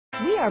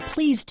We are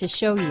pleased to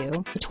show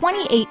you the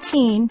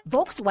 2018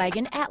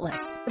 Volkswagen Atlas.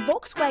 The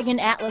Volkswagen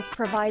Atlas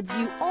provides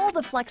you all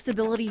the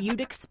flexibility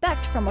you'd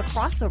expect from a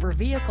crossover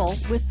vehicle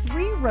with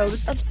 3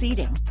 rows of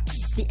seating.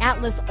 The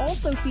Atlas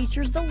also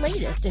features the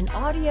latest in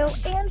audio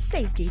and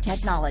safety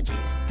technologies.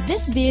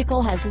 This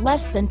vehicle has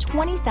less than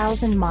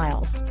 20,000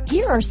 miles.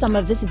 Here are some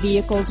of this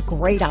vehicle's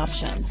great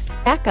options: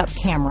 backup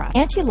camera,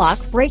 anti-lock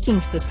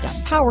braking system,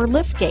 power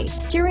liftgate,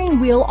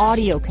 steering wheel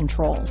audio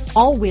controls,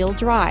 all-wheel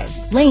drive,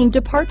 lane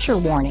departure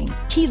warning,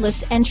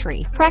 keyless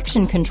entry,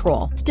 traction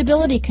control,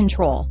 stability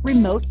control,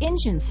 remote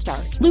engine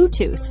start,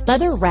 Bluetooth,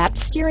 leather-wrapped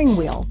steering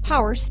wheel,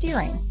 power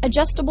steering,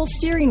 adjustable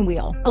steering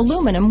wheel,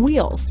 aluminum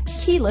wheels,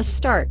 keyless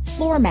start,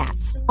 floor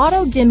mats,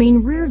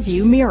 auto-dimming rear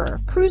view mirror,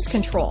 cruise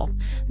control.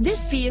 This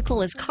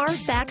vehicle is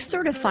Carfax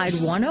certified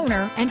one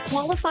owner and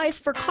qualifies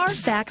for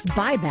Carfax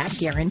buyback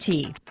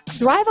guarantee.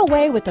 Drive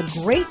away with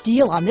a great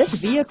deal on this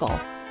vehicle.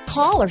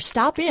 Call or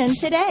stop in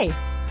today.